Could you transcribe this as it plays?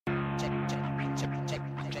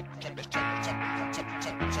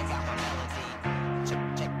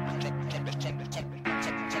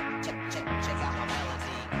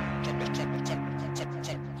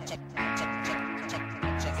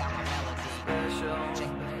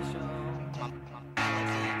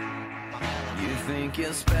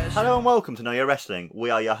Hello and welcome to Know Your Wrestling. We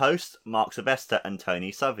are your hosts, Mark Sylvester and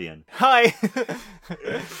Tony Savian. Hi!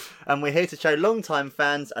 And we're here to show long-time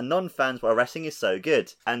fans and non-fans why wrestling is so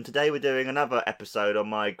good. And today we're doing another episode on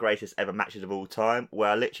my greatest ever matches of all time, where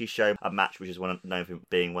I literally show a match which is known for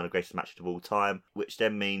being one of the greatest matches of all time, which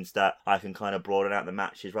then means that I can kind of broaden out the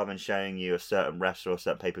matches rather than showing you a certain wrestler or a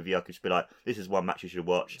certain pay-per-view. I could just be like, this is one match you should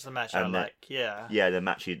watch. It's a match I like, yeah. Yeah, the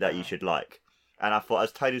match that you should like. And I thought,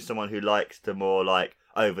 as Tony's someone who likes the more like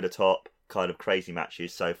over-the-top kind of crazy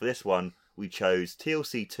matches, so for this one we chose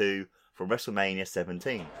TLC 2 from WrestleMania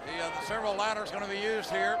 17. Several ladders going to be used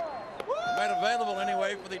here, made available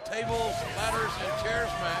anyway for the tables, ladders, and chairs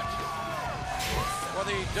match for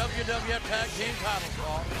the WWF Tag Team titles.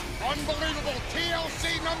 Paul. Unbelievable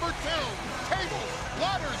TLC number 2, tables,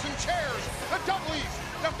 ladders, and chairs. The Dudleys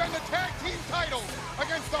defend the tag team titles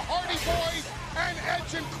against the Hardy Boys and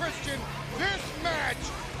Edge and Christian. This match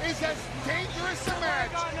is as dangerous a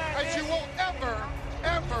match as you will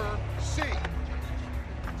ever see.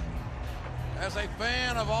 As a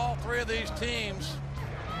fan of all three of these teams,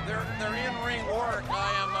 their in-ring work,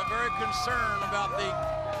 I am very concerned about the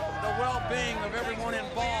well-being of everyone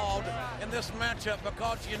involved in this matchup,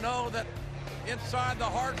 because you know that inside the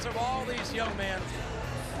hearts of all these young men,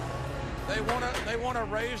 they want to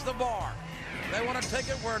raise the bar. They want to take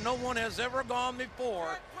it where no one has ever gone before.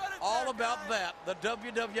 All about that, the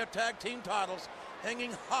WWF Tag Team titles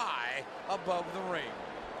hanging high above the ring.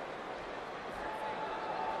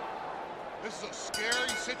 This is a scary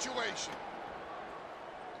situation.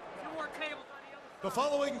 The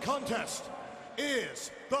following contest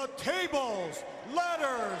is the Tables,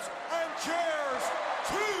 Ladders, and Chairs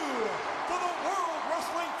 2 for the World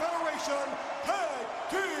Wrestling Federation Tag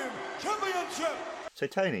Team Championship. So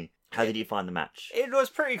Tony, how did you find the match? It was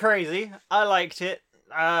pretty crazy. I liked it.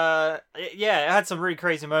 It had some really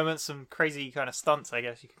crazy moments, some crazy kind of stunts, I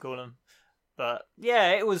guess you could call them. But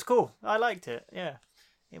yeah, it was cool. I liked it. Yeah,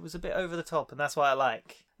 it was a bit over the top, and that's what I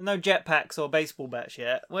like. No jetpacks or baseball bats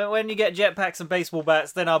yet. When you get jetpacks and baseball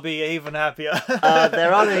bats, then I'll be even happier.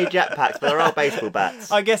 There aren't any jetpacks, but there are baseball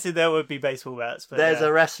bats. I guess there would be baseball bats. But there's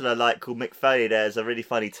a wrestler called Mick Foley. There's a really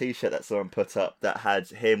funny T-shirt that someone put up that had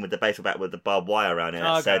him with the baseball bat with the barbed wire around it.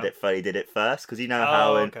 That said that Foley did it first, because you know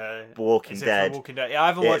how in Walking Dead. Yeah, I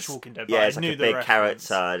haven't watched Walking Dead. But yeah, it's I like knew a big reference.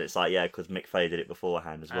 character, and it's like because Mick Foley did it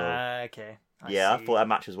beforehand as well. Okay. I thought that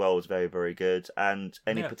match as well was very, very good. And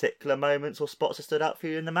any particular moments or spots that stood out for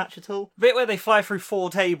you in the match at all? The bit where they fly through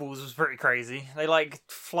 4 tables was pretty crazy. They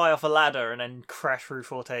fly off a ladder and then crash through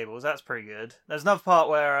 4 tables. That's pretty good. There's another part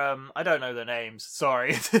where I don't know the names.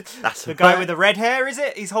 Sorry. That's the guy with the red hair. Is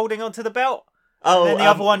it? He's holding onto the belt. Oh, and then the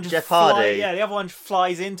other one just Jeff Hardy. the other one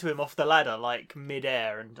flies into him off the ladder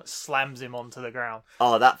mid-air and slams him onto the ground.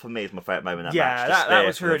 Oh, that for me is my favourite moment. That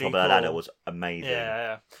was really cool. cool. The ladder was amazing.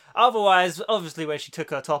 Yeah. Otherwise, obviously, when she took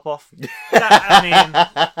her top off, you mentioned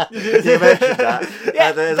that.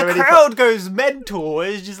 Yeah, the crowd goes mental.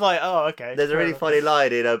 It's just like, oh, okay. There's a really funny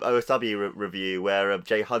line in an OSW review where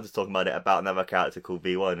Jay Hunt's talking about another character called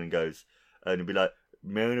V1 and he'll be like,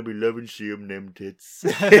 man, I'll be loving seeing them tits.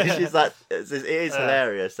 She's like, it is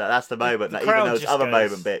hilarious. That's the moment. Even those other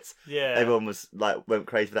moment bits, everyone was went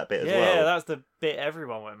crazy for that bit as well. Yeah, that's the bit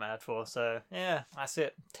everyone went mad for. So yeah, that's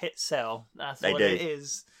it. Tits sell. That's what it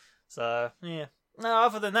is. So yeah. No,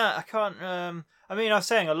 other than that, I can't. I was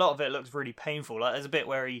saying a lot of it looks really painful. There's a bit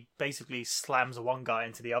where he basically slams one guy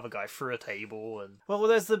into the other guy through a table, and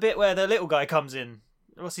there's the bit where the little guy comes in.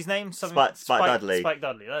 What's his name? Spike Dudley. Spike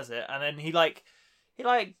Dudley. That's it. And then he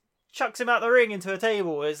chucks him out the ring into a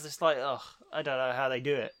table. It's just I don't know how they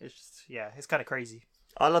do it. It's just, it's kind of crazy.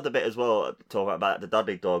 I love the bit as well, talking about the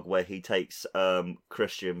Dudley Dog, where he takes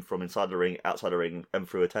Christian from inside the ring, outside the ring, and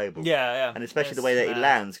through a table. Yeah. And especially the way that he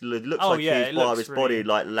lands. It looks his body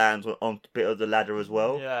lands on a bit of the ladder as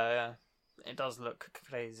well. Yeah. It does look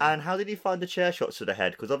crazy. And how did you find the chair shots to the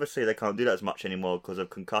head? Because obviously they can't do that as much anymore because of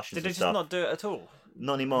concussions and stuff. Did they just not do it at all?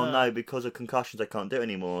 Not anymore, no, because of concussions they can't do it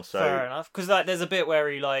anymore. So fair enough. Because there's a bit where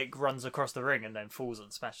he runs across the ring and then falls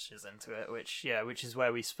and smashes into it, which is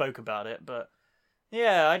where we spoke about it. But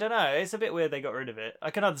yeah, I don't know. It's a bit weird they got rid of it. I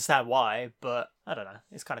can understand why, but I don't know.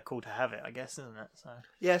 It's kind of cool to have it, I guess, isn't it? So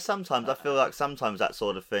yeah, sometimes I feel like sometimes that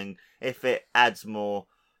sort of thing, if it adds more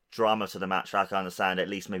drama to the match, I can understand at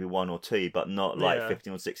least maybe 1 or 2, but not like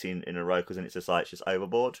 15 or 16 in a row, because then it's just like, it's just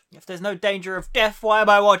overboard. If there's no danger of death, why am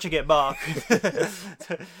I watching it, Mark?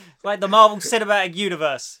 Like the Marvel Cinematic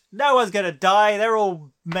Universe. No one's going to die. They're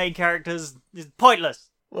all main characters. It's pointless.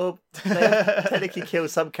 Well, they technically killed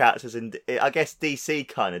some characters, and I guess DC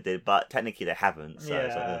kind of did, but technically they haven't. So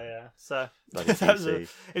So DC.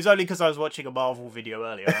 it's only because I was watching a Marvel video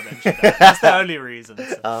earlier. I mentioned that. That's the only reason.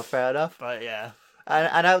 So. Fair enough. But yeah.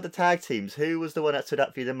 And out of the tag teams, who was the one that stood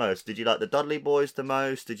up for you the most? Did you like the Dudley Boys the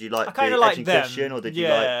most? Did you like the Edge and Christian, or did you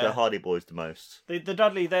like the Hardy Boys the most? The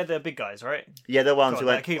Dudley, they're the big guys, right? Yeah, the ones who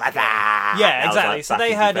went. Yeah, exactly. Like so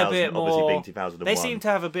they had a bit more. They seemed to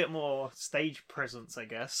have a bit more stage presence, I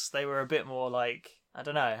guess. They were a bit more like, I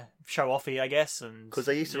don't know, show-offy, I guess. Because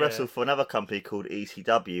they used to wrestle for another company called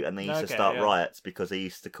ECW, and they used to start riots because they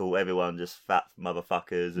used to call everyone just fat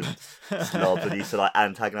motherfuckers and slobs, and used to like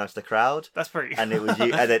antagonise the crowd. That's pretty. And it was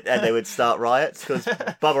and they would start riots because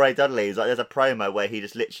Bubba Ray Dudley is like, there's a promo where he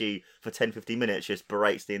just literally for 10-15 minutes just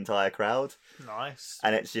berates the entire crowd. Nice.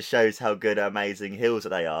 And it just shows how good, amazing heels that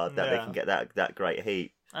they are, that they can get that great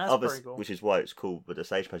heat. That's pretty cool. Which is why it's cool with the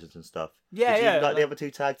stage presence and stuff. Yeah, Did you like the other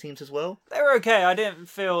 2 tag teams as well? They were okay. I didn't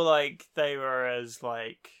feel like they were as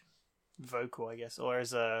like vocal, I guess, or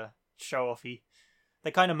as show-offy.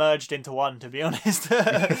 They kind of merged into one, to be honest.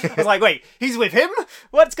 I was like, wait, he's with him?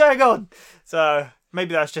 What's going on? So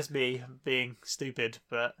maybe that's just me being stupid,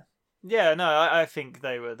 but yeah, no, I think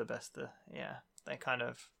they were the best. They kind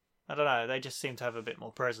of, I don't know, they just seem to have a bit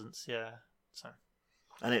more presence. Yeah, so.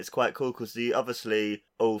 And it's quite cool because obviously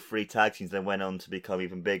all 3 tag teams then went on to become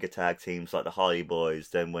even bigger tag teams, like the Hardy Boys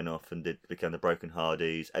then went off and became the Broken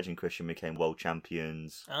Hardys. Edge and Christian became world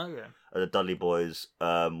champions. Okay. The Dudley Boys,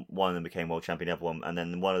 one of them became world champion, the other one, and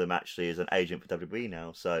then one of them actually is an agent for WWE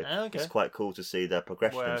now. So it's quite cool to see their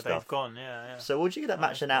progression and stuff. They've gone, yeah. So would you give that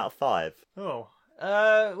match an out of 5? Oh.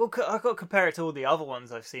 Well, I've got to compare it to all the other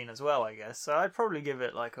ones I've seen as well, I guess. So I'd probably give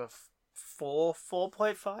it like a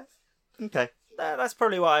 4.5. Okay. That's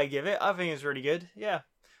probably what I give it. I think it's really good. Yeah.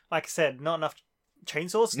 Like I said, not enough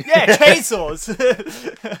chainsaws. Yeah, chainsaws!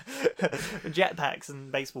 Jetpacks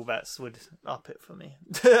and baseball bats would up it for me.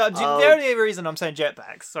 The only reason I'm saying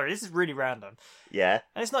jetpacks, sorry, this is really random. Yeah.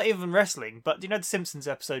 And it's not even wrestling, but do you know the Simpsons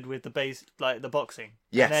episode with the boxing?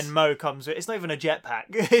 Yes. And then Mo comes with, it's not even a jetpack.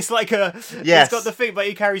 It's like it's got the thing, but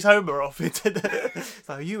he carries Homer off into the, it's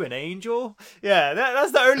like, are you an angel? Yeah,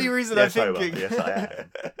 that's the only reason I'm thinking. Yes, I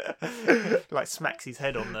am. Like smacks his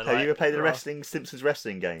head on the. Have you ever played the Simpsons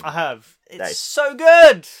wrestling game? I have. It's so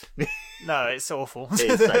good. No, it's awful.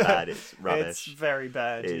 It's so bad. It's rubbish. It's very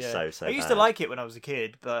bad. It is so bad. I used to like it when I was a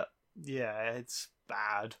kid, but yeah, it's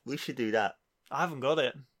bad. We should do that. I haven't got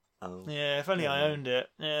it. Oh. Yeah, if only I owned it.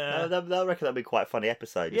 Yeah. I reckon that'd be quite a funny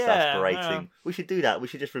episode. Just us berating. We should do that. We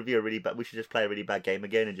should just review a really bad. We should just play a really bad game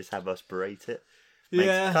again and just have us berate it.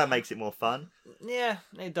 Kind of makes it more fun. Yeah,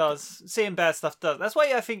 it does. Seeing bad stuff does. That's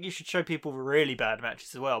why I think you should show people really bad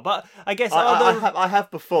matches as well. But I guess I have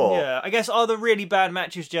before. Yeah, I guess are the really bad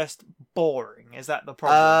matches just boring? Is that the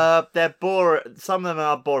problem? They're boring. Some of them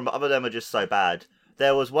are boring, but other of them are just so bad.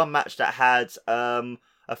 There was one match that had a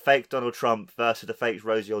fake Donald Trump versus a fake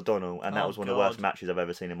Rosie O'Donnell, and that was one of the worst matches I've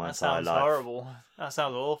ever seen in my entire life. That sounds horrible. That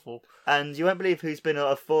sounds awful. And you won't believe who's been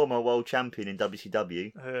a former world champion in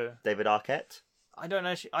WCW. Who? David Arquette. I don't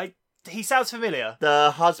know. He sounds familiar.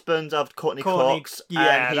 The husband of Courtney Cox,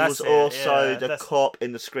 and he was also the cop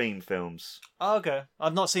in the Scream films. Oh, okay.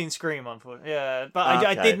 I've not seen Scream, unfortunately. Yeah, but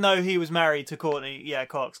I did know he was married to Courtney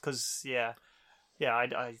Cox, because,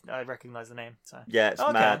 I recognise the name. So. Yeah, it's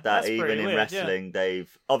mad that even in wrestling,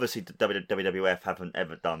 they've... Obviously, WWF haven't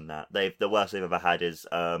ever done that. The worst they've ever had is...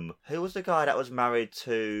 who was the guy that was married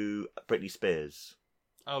to Britney Spears?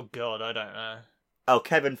 Oh, God, I don't know. Oh,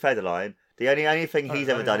 Kevin Federline. The only thing he's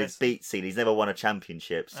ever done is beat Cena. He's never won a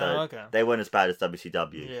championship, so they weren't as bad as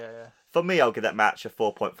WCW. Yeah. For me, I'll give that match a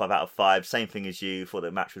 4.5 out of 5. Same thing as you. Thought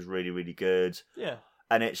that match was really, really good. Yeah.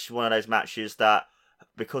 And it's one of those matches that,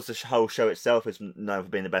 because the whole show itself is known for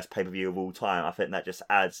being the best pay-per-view of all time, I think that just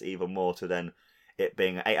adds even more to then it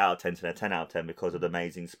being an 8 out of 10 to a 10 out of 10 because of the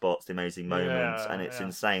amazing spots, the amazing moments, and it's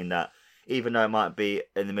insane that even though it might be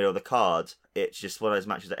in the middle of the card, it's just one of those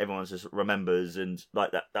matches that everyone just remembers, and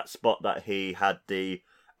like that spot that he had the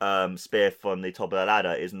spear from the top of the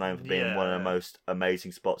ladder is known for being one of the most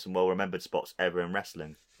amazing spots and well-remembered spots ever in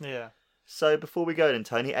wrestling. Yeah. So before we go then,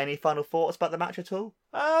 Tony, any final thoughts about the match at all?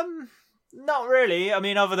 Not really. I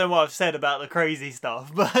mean, other than what I've said about the crazy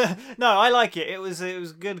stuff, but no, I like it. It was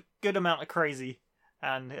good amount of crazy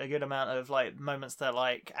and a good amount of like moments that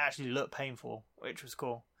like actually look painful, which was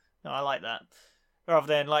cool. No, I like that. Rather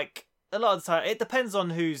than like a lot of the time, it depends on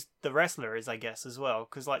who's the wrestler is, I guess, as well.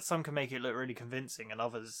 Because like some can make it look really convincing, and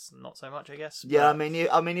others not so much, I guess. Yeah, But,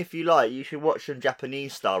 I mean, if you like, you should watch some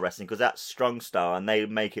Japanese style wrestling because that's strong style, and they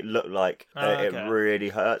make it look like it really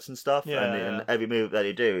hurts and stuff. Yeah, and every move that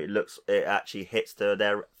they do, it actually hits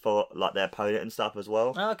their opponent and stuff as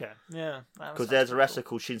well. Okay, yeah. Because there's a wrestler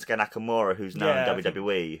called Shinsuke Nakamura who's now in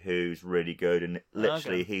WWE who's really good, and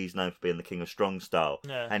literally he's known for being the king of strong style.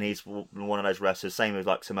 Yeah. And he's one of those wrestlers, same with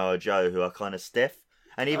like Samoa Joe, who are kind of stiff.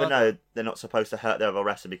 And even though they're not supposed to hurt the other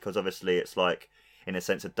wrestler, because obviously it's like, in a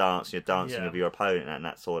sense of dance, you're dancing with your opponent and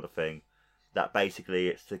that sort of thing, that basically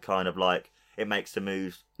it's the kind of like, it makes the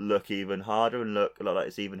moves look even harder and look like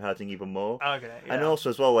it's even hurting even more. Okay, yeah. And also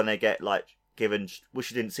as well, when they get like given,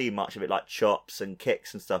 which you didn't see much of it, like chops and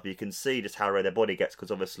kicks and stuff, you can see just how red their body gets,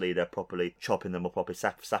 because obviously they're properly chopping them or properly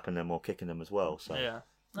sapping them or kicking them as well. So yeah,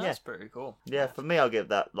 that's pretty cool. Yeah, for me, I'll give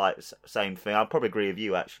that like same thing. I'll probably agree with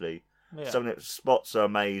you actually. Yeah. Some of the spots are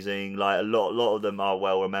amazing. Like a lot of them are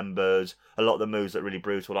well remembered. A lot of the moves are really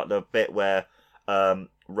brutal. Like the bit where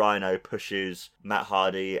Rhino pushes Matt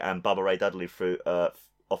Hardy and Bubba Ray Dudley through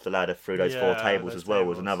off the ladder through those 4 tables as well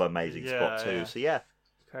was another amazing spot too. Yeah. So yeah.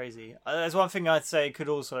 Crazy. There's one thing I'd say could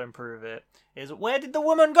also improve it is where did the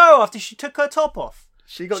woman go after she took her top off?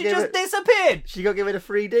 She just disappeared. She got given a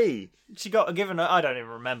 3D. She got given a. I don't even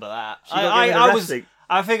remember that.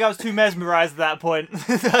 I think I was too mesmerised at that point.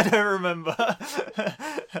 I don't remember.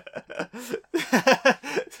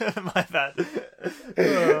 My bad.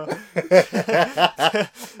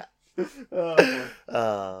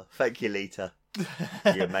 Thank you, Lita.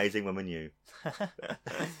 You amazing woman, you.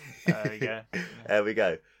 There we go. There we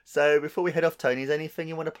go. So before we head off, Tony, is there anything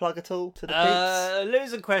you want to plug at all to the peeps?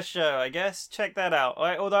 Loser Quest show, I guess. Check that out.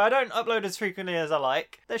 Although I don't upload as frequently as I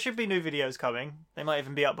like, there should be new videos coming. They might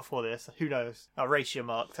even be up before this. Who knows? I'll race your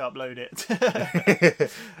mark to upload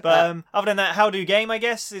it. But other than that, How Do Game, I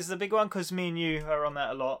guess, is the big one, because me and you are on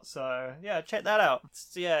that a lot. So yeah, check that out.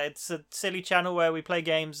 It's a silly channel where we play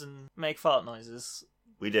games and make fart noises.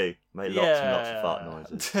 We do. Made lots and lots of fart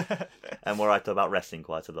noises. And we're talk about wrestling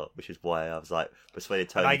quite a lot, which is why I was like persuaded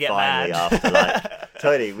Tony finally after like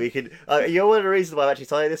Tony, we can you're one of the reasons why I'm actually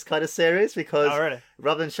telling this kind of series, because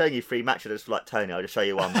rather than showing you 3 matches like Tony, I'll just show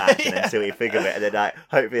you 1 match and then see what you think of it, and then like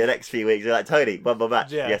hopefully the next few weeks you're like, Tony, 1 more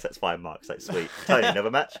match. Yes, that's fine, Mark. So sweet. Tony, another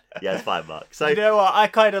match? Yeah, it's fine, Mark. So you know what? I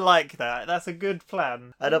kinda like that. That's a good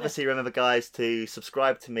plan. And obviously remember guys to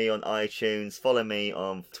subscribe to me on iTunes, follow me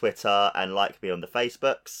on Twitter, and like me on the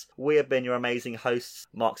Facebooks. We have been your amazing hosts,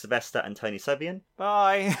 Mark Sylvester and Tony Sevian.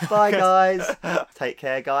 Bye. Bye, guys. Take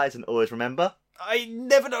care, guys, and always remember... I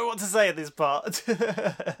never know what to say at this part.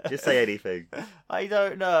 Just say anything. I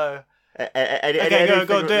don't know. Okay,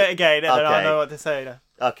 go do it again, and then I'll know what to say now.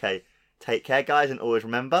 Okay. Take care, guys, and always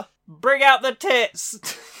remember... Bring out the tits!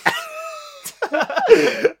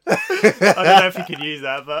 I don't know if you could use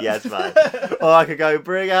that, but... Yeah, it's fine. Or I could go,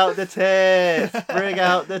 bring out the tits! Bring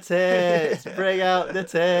out the tits! Bring out the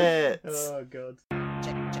tits! Oh, God.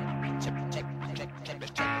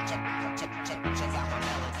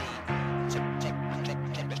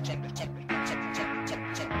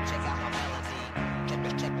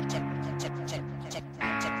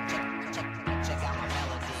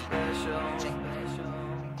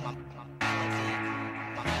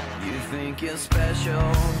 Think you're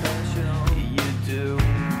special, you do.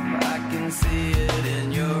 I can see it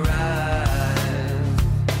in your eyes.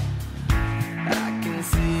 I can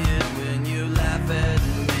see it when you laugh at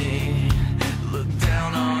me, look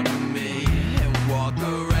down on me, and walk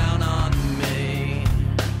around on me.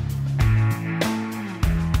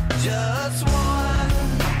 Just one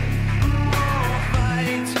more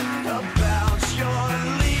fight about your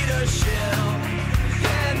leadership,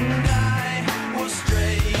 and I will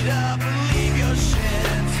straight up leave your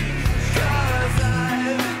shit, 'cause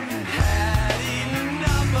I've had enough.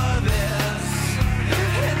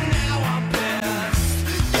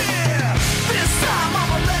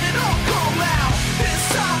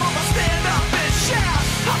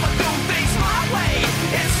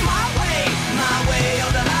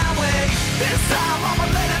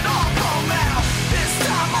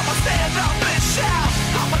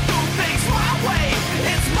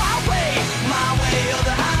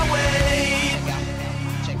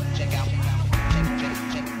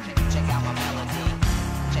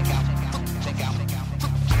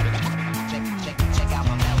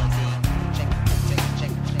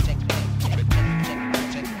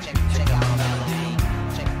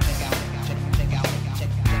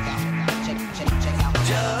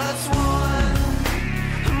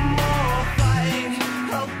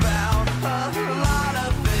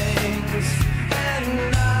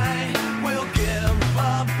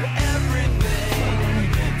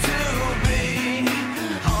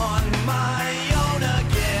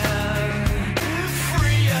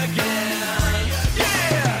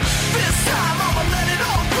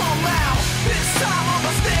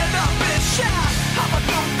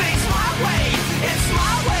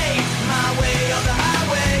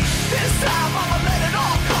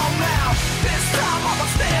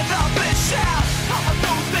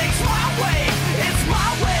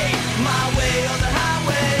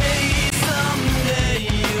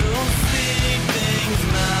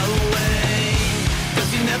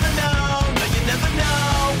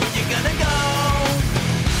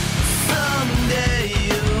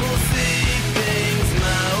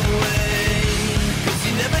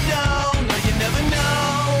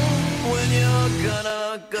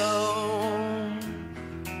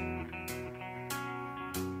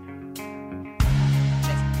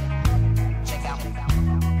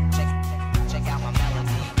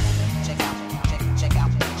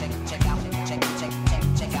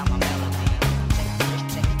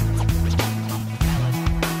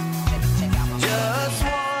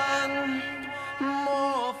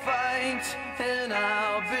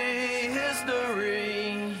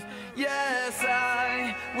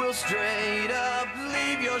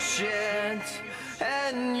 shit,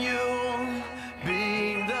 and you'll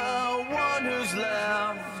be the one who's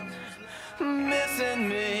left missing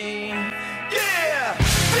me. Yeah,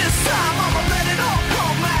 this time I'ma let it all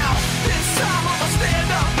come out. This time I'ma stand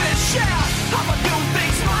up and shout. I'ma do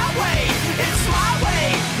things my way. It's my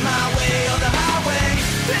way or the highway.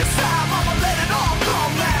 This time I'ma let it all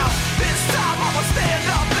come out. This time I'ma stand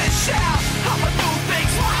up and shout. I'ma do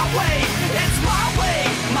things my way. It's my way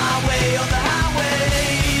or the highway.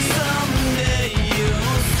 Someday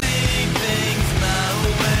you'll see things my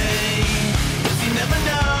way. 'Cause you never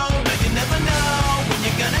know, no, you never know when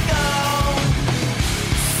you're gonna go.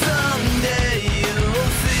 Someday you'll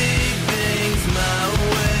see things my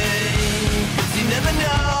way. 'Cause you never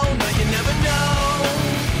know, no, you never know.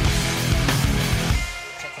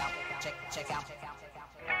 Check out, check out, check out, check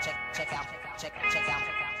out, check out, check out, check out,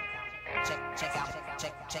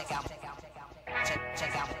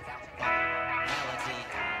 check out, melody.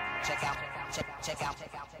 Check out, check out, check out, check out,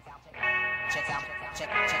 check out, check out,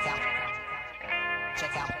 check out, check out, check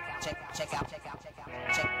out,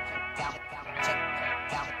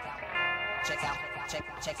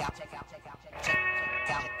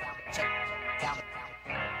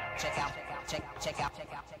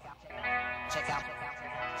 check out,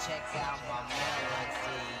 check out my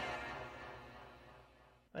melody.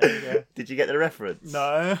 There you go. Did you get the reference?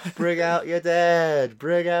 No. Bring out your dead.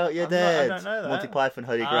 Bring out your dead. I don't know that. Monty Python,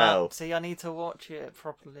 Holy Grail. See, I need to watch it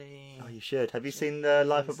properly. Oh, you should. Have you seen the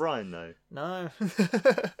Life of Brian though? No.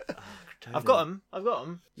 Tony, I've got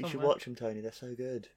them. You should watch them, Tony. They're so good.